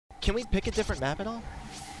Can we pick a different map at all?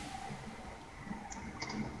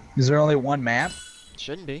 Is there only one map?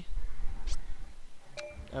 Shouldn't be.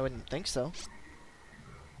 I wouldn't think so.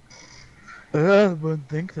 I wouldn't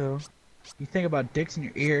think so. You think about dicks in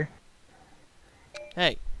your ear.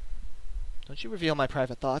 Hey, don't you reveal my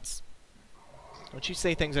private thoughts. Don't you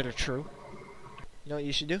say things that are true. You know what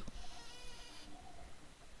you should do? You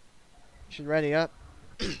should ready up.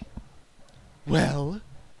 Well,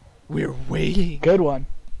 we're waiting. Good one.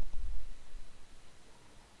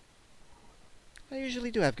 I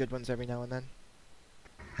usually do have good ones every now and then.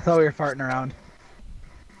 I thought we were farting around.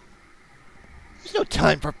 There's no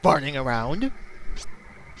time for farting around. I'm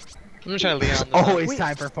gonna try Leon. Always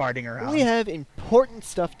time for farting around. We have important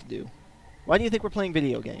stuff to do. Why do you think we're playing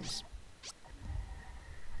video games?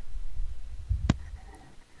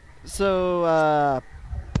 So,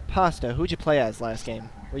 Pasta, who'd you play as last game?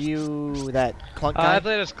 Were you that Clunk guy? I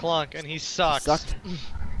played as Clunk, and he sucks. He sucked?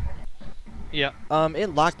 Yeah.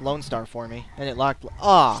 It locked Lone Star for me, and it locked...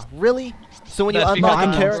 Ah, really? So when you That's unlock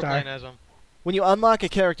because a character... playing as him. When you unlock a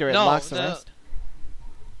character, it No, locks the rest?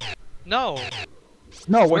 No.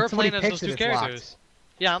 No, We're when somebody playing as those picks it, two it's characters. locked.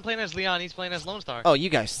 Yeah, I'm playing as Leon, he's playing as Lone Star. Oh, you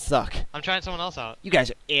guys suck. I'm trying someone else out. You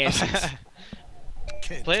guys are asses.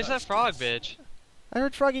 Play as that frog, bitch. I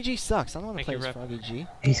heard Froggy G sucks. I don't want to Make play you as rep. Froggy G.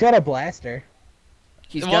 He's got a blaster.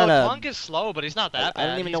 He's Well, got a... Clunk is slow, but he's not that bad. I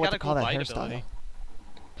don't even He's know what got to a call cool that bite hairstyle. ability.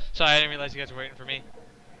 Sorry, I didn't realize you guys were waiting for me.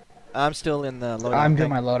 I'm still in the loadout. I'm doing thing.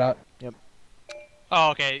 my loadout.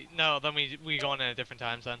 Oh, okay. No, then we go in at different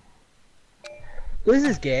times then. This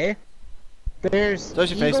is gay. There's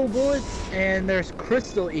So's your eagle face. bullets and there's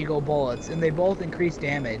crystal eagle bullets, and they both increase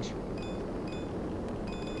damage.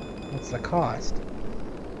 What's the cost?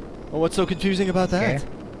 Well, what's so confusing about that?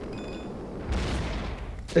 Okay.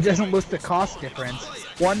 It doesn't list the cost difference.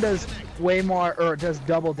 One does way more, or it does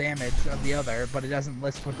double damage of the other, but it doesn't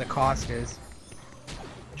list what the cost is.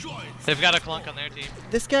 They've got a Clunk on their team.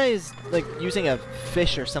 This guy is, like, using a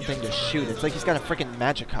fish or something to shoot. It's like he's got a freaking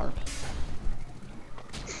Magikarp.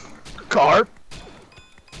 Carp?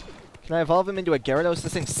 Can I evolve him into a Gyarados?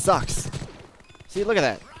 This thing sucks. See, look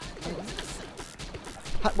at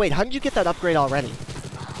that. Wait, how did you get that upgrade already?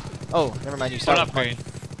 Oh, never mind. You What started with upgrade?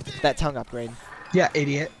 that tongue upgrade. Yeah,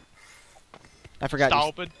 idiot. I forgot.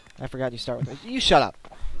 Stupid. I forgot you start with it. You shut up.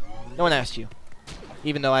 No one asked you,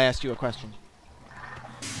 even though I asked you a question.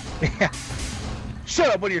 Yeah. Shut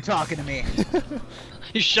up when you're talking to me.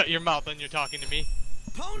 You shut your mouth when you're talking to me.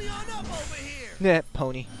 Pony on up over here. Nah,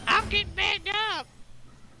 pony. I'm getting backed up.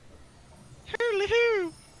 Hooly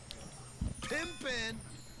hoo. Pimpin'.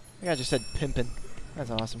 I think I just said pimpin'.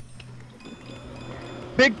 That's awesome.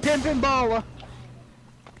 Big pimpin' baller.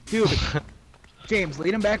 Dude, James,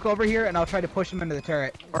 lead him back over here, and I'll try to push him into the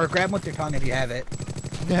turret. Or grab him with your tongue if you have it.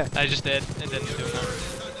 Yeah. I just did. It didn't do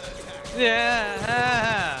enough.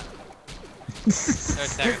 Yeah.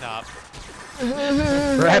 There's their top.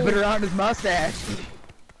 Wrap it around his mustache.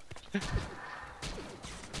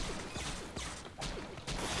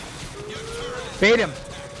 Bait him.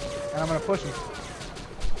 And I'm gonna push him.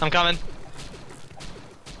 I'm coming.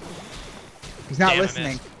 He's not Damn, I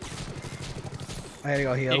listening. missed. I gotta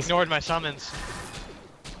go He heals. ignored my summons.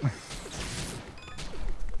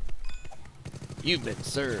 You've been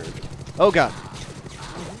served. Oh god.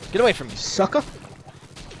 Get away from me. Sucker.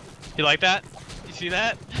 You like that? You see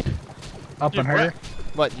that? Up You're on her.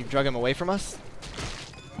 What, you drug him away from us?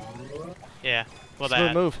 Yeah. Well, Smooth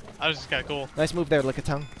that. move. I was just kind of cool. Nice move there,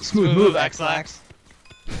 Lickitung. Smooth move, X-Lax.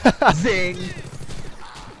 Zing.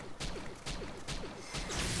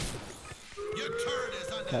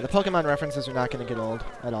 Yeah, the Pokemon references are not going to get old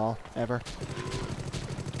at all, ever.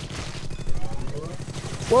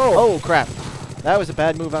 Whoa. Oh crap. That was a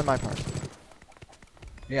bad move on my part.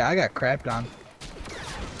 Yeah, I got crapped on.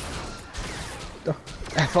 Oh,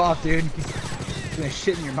 F off, dude. He's gonna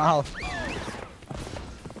shit in your mouth.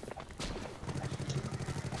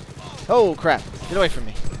 Oh crap. Get away from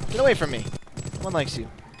me. Get away from me. No one likes you.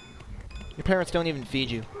 Your parents don't even feed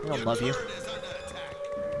you. They don't love you.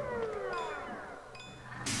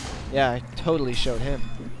 Yeah, I totally showed him.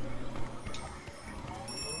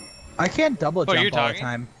 I can't double Oh, jump you're all the talking?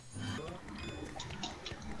 time.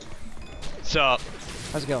 Sup?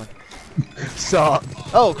 How's it going? Sup?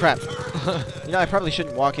 Oh crap. You know, I probably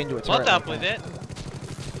shouldn't walk into a turret. What's up like with that. it?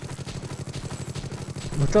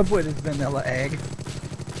 What's up with his vanilla egg?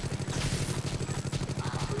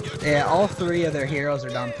 Yeah, all three of their heroes are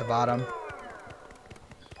down at the bottom.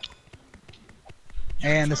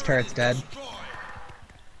 And this turret's dead.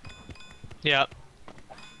 Yep.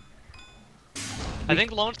 I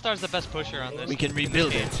think Lone Star's the best pusher on this. We can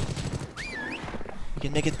rebuild it. We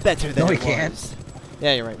can make it better than No, we it can't. was.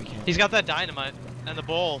 Yeah, you're right, we can. He's got that dynamite and the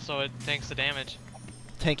bowl, so it tanks the damage.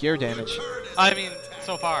 Tank your damage. I mean,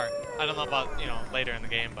 so far. I don't know about, you know, later in the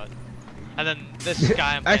game, but... And then this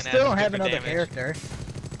guy I'm I playing still don't as have is another different damage. character.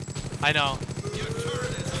 I know.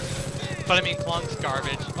 But I mean, Clunk's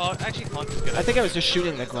garbage. Well, actually, Clunk is good. I think I was just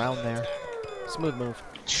shooting the ground there. Smooth move.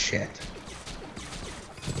 Shit.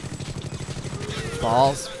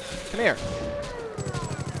 Balls. Come here.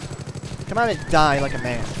 Come on and die like a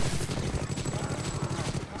man.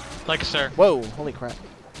 Like a sir. Whoa, holy crap.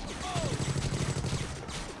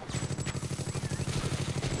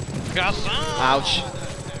 Ouch.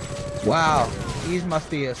 Wow. These must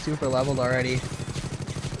be super leveled already.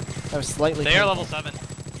 That was slightly They are painful. level 7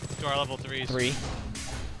 to our level 3s. 3.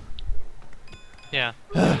 Yeah.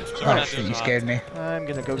 So we're Oh not shit, doing you so hot. scared me. I'm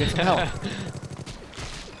gonna go get some help.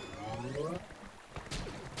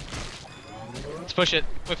 Let's push it.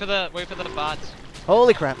 Wait for the bots.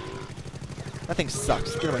 Holy crap. That thing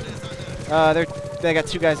sucks. Get away from me. They got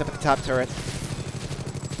 2 guys up at the top turret.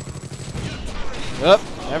 Oh,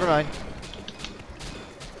 never mind.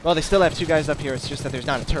 Well, they still have 2 guys up here. It's just that there's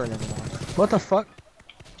not a turret anymore. What the fuck?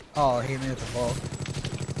 Oh, he hit me with the ball.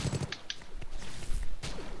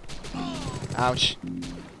 Ouch.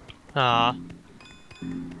 Ah.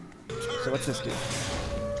 So what's this do?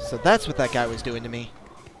 So that's what that guy was doing to me.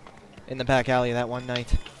 In the back alley that one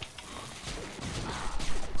night.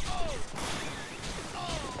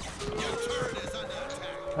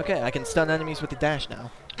 Okay, I can stun enemies with the dash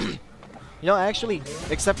now. You know, actually,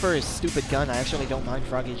 except for his stupid gun, I actually don't mind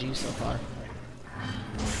Froggy G so far.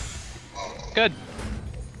 Good.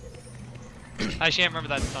 I can't remember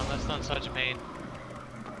that stun. That stun's such a pain.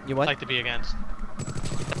 You what? Like to be against.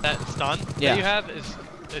 That stun Yeah. that you have is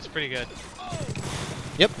it's pretty good.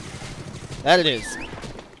 Yep. That it is.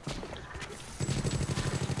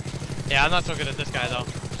 Yeah, I'm not so good at this guy though.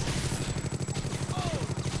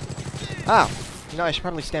 Ow. You know, I should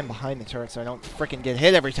probably stand behind the turret so I don't frickin' get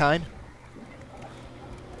hit every time.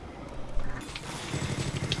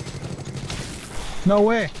 No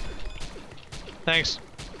way. Thanks.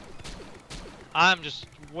 I'm just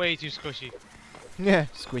way too squishy. Yeah,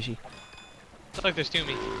 squishy. It's like there's 2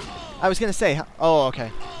 me. I was gonna say, oh,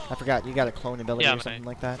 okay. I forgot, you got a clone ability Yeah, or something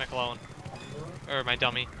like that. My clone. Or my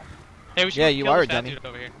dummy. Hey, we should Yeah, you kill are this a fat dummy. dude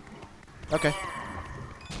over here. Okay.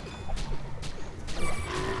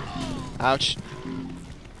 Ouch.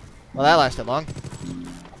 Well, that lasted long.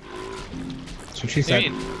 That's what she What do said.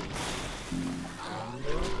 you mean?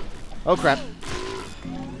 Oh, crap.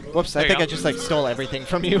 Whoops, There I you think go. I just, like, stole everything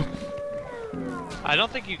from you. I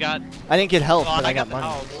don't think you got. I didn't get health, Well, but I got the money.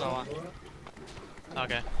 health, so.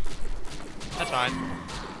 Okay. That's fine.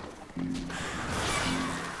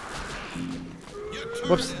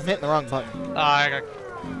 Whoops, I'm hitting the wrong button. I got.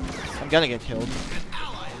 I'm gonna get killed.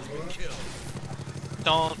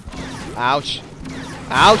 Don't. Ouch.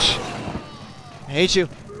 Ouch! I hate you.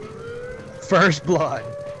 First blood.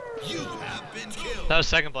 That was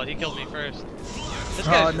second blood. He killed me first. This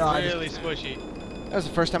Oh, guy's no, I really squishy. That was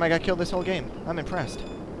the first time I got killed this whole game. I'm impressed.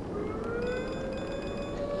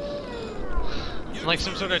 I'm like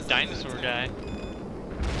some sort of dinosaur guy. I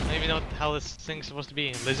don't even know what the hell this thing's supposed to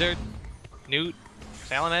be. Lizard? Newt?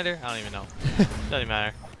 Salamander? I don't even know. Doesn't even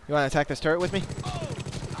matter. You wanna attack this turret with me?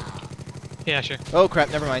 Yeah, sure. Oh crap,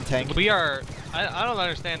 never mind, tank. We are. I don't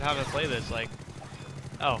understand how to play this. Like,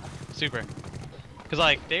 oh, super. Cause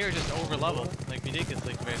like they are just over leveled, like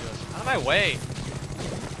ridiculously compared to us. Out of my way.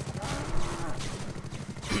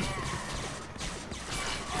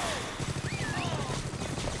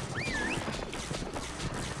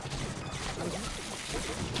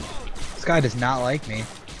 This guy does not like me.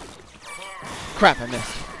 Crap, I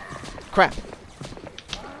missed. Crap.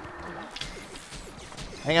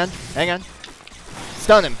 Hang on, hang on.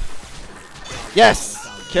 Stun him. Yes!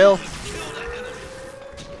 Kill.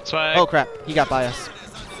 Swag. Oh crap, he got by us.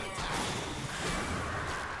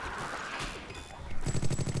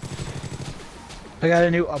 I got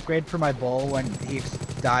a new upgrade for my bowl. When he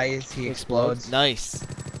dies, he explodes. Nice.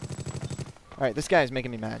 Alright, this guy is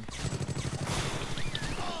making me mad.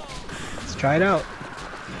 Let's try it out.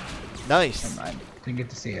 Nice. Never mind. Didn't get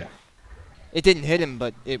to see it. It didn't hit him,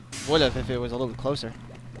 but it would have if it was a little closer.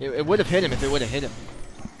 It would have hit him if it would have hit him.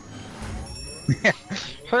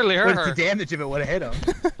 Hardly hurt What's her. the damage if it would have hit him?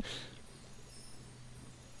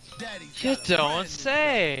 You don't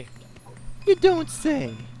say. You don't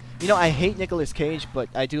say. You know, I hate Nicolas Cage, but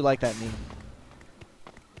I do like that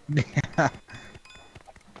meme.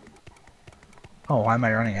 Oh, why am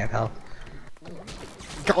I running? I have health.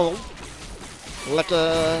 Go.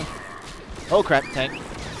 Oh crap, tank.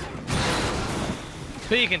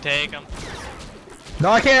 But you can take him. No,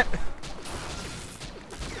 I can't.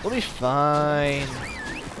 We'll be fine.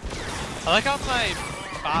 I like how my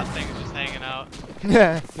bot thing is just hanging out.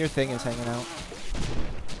 Yeah, your thing is hanging out.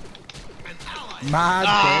 My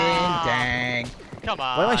Ah. dang. Come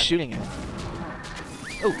on. What am I shooting at?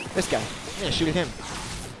 Oh, this guy. I'm gonna shoot at him.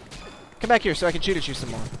 Come back here so I can shoot at you some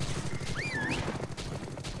more.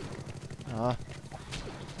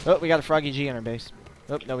 Oh, we got a Froggy G on our base.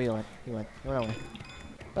 Oh, no, he went. He went away.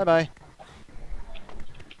 Bye-bye.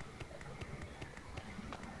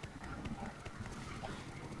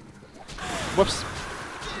 Whoops.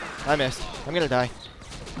 I missed. I'm gonna die.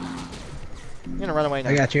 I'm gonna run away now.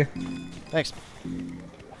 I got you. Thanks.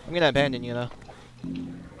 I'm gonna abandon you, though.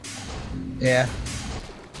 Yeah.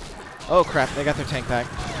 Oh, crap. They got their tank back.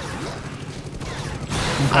 I'm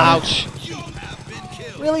coming. Ouch. You have been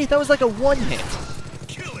killed. Really? That was like a one-hit.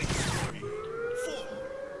 Killing spree. 4,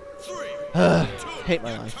 3, Ugh. 2. Hate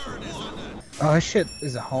my life. Turret is under Oh, this shit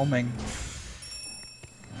is a homing.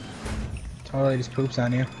 Totally just poops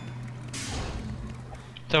on you.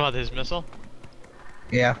 Talking about his missile?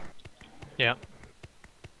 Yeah. Yeah.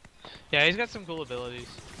 Yeah, he's got some cool abilities.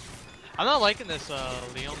 I'm not liking this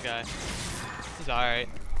Leon guy. He's alright.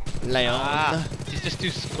 Leon. Ah, he's just too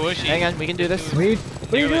squishy. Hang on, we can do this. What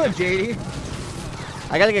are you doing, Jadie?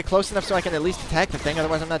 I gotta get close enough so I can at least attack the thing,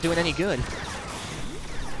 otherwise I'm not doing any good.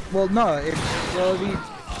 Well, no, well,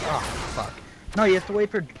 oh, fuck. No, you have to wait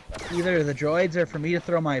for either the droids or for me to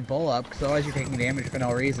throw my bull up, because otherwise you're taking damage for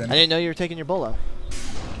no reason. I didn't know you were taking your bull up.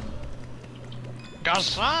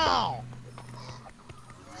 Gasol!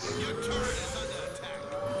 Your turret is under attack.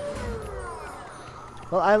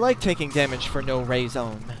 Well, I like taking damage for no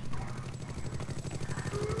reason.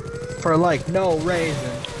 For like no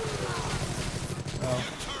reason.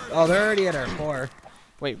 Oh, they're already at our core.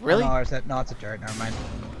 Wait, really? Oh, no, no, it's a turret. Never mind.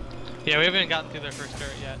 Yeah, we haven't gotten through their first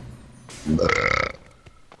turret yet.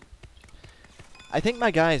 I think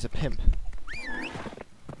my guy is a pimp.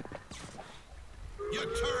 Your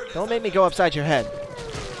turret is Don't make me go upside your head.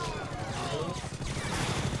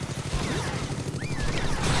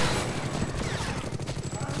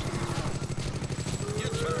 Your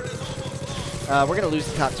turret is almost lost. We're gonna lose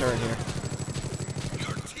the top turret here.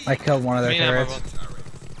 Your team I killed one of their Me and Emma turrets.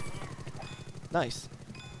 both. Nice.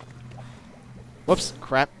 Whoops,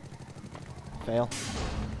 crap. Fail.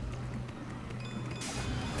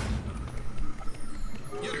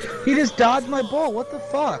 He just dodged my bull. What the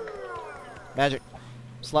fuck? Magic.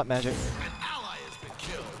 Slut magic. An ally has been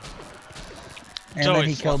killed. And then he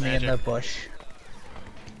always killed slut me in the magic. bush.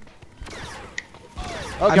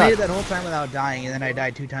 Oh I made it god. that whole time without dying, and then I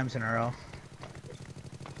died 2 times in a row.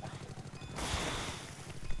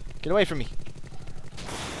 Get away from me.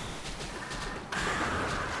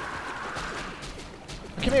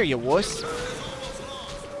 Come here, you wuss.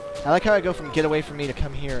 I like how I go from get away from me to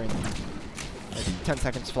come here in like 10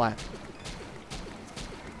 seconds flat.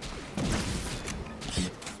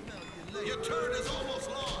 Your turret is almost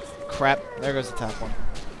lost. Crap. There goes the top one.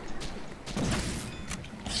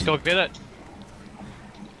 Let's go get it.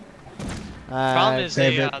 Problem is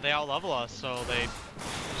save they it. they out level us, so they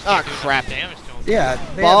just Ah, can't do crap. enough damage to them.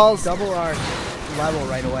 Yeah, they Balls. have double our level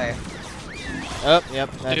right away. Oh, yep.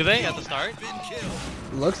 Do they at the start? Been killed.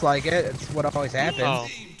 Looks like it. It's what always happens. Oh.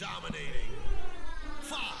 Team dominating.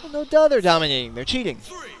 5, Well, no duh, they're dominating. They're cheating.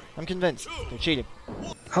 3. I'm convinced. They're cheating.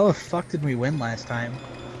 How the fuck did we win last time?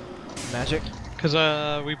 Magic. Cause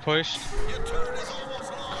we pushed. Your turret is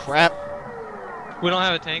almost lost. Crap. We don't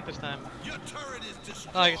have a tank this time. Your turret is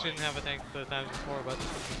destroyed. Oh, I guess we didn't have a tank the times before, but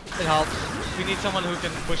it helps. We need someone who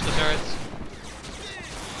can push the turrets.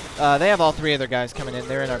 They have all 3 of their guys coming in.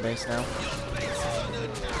 They're in our base now.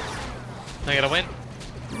 I gotta win.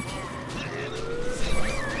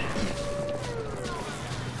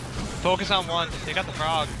 Focus on one. They got the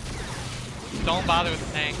frog. Don't bother with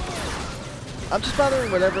the tank. I'm just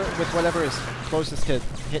bothering with whatever is closest to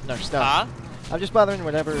hitting our stuff. Huh? I'm just bothering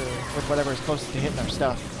with whatever is closest to hitting our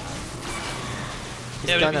stuff. This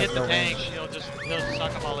Yeah, but gun if you has hit the no tank, range. he'll just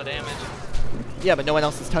suck up all the damage. Yeah, but no one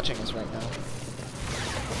else is touching us right now.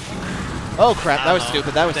 Oh crap! I That don't was know.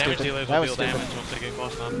 stupid. That was Damage stupid. dealers That will was deal stupid. damage once they get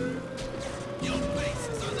close enough. Your base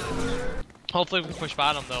is under attack. Hopefully we can push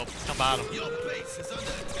bottom though. Come bottom. Your base is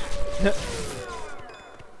under attack.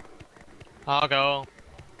 I'll go.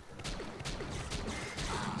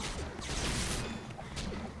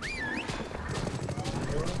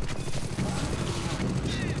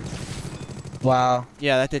 Wow,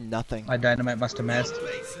 Yeah, that did nothing. my dynamite must have missed. Your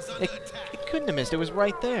base is under It, attack. it couldn't have missed. It was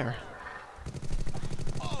right there.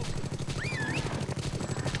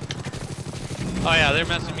 Oh yeah, they're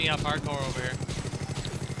messing me up hardcore over here.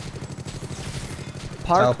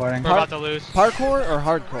 Park, Teleporting. We're about to lose. parkour or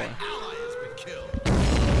hardcore? Ally has been killed.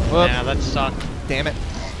 Whoop. Yeah, that sucked. Damn it.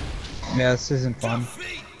 Yeah, this isn't fun.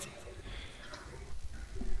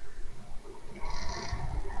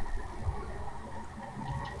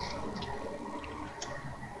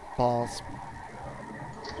 Balls.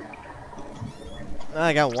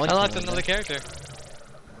 I got one. I unlocked kill in another there. character.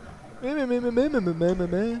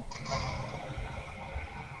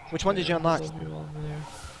 Which one did you unlock?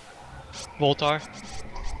 Voltar.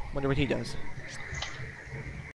 Wonder what he does.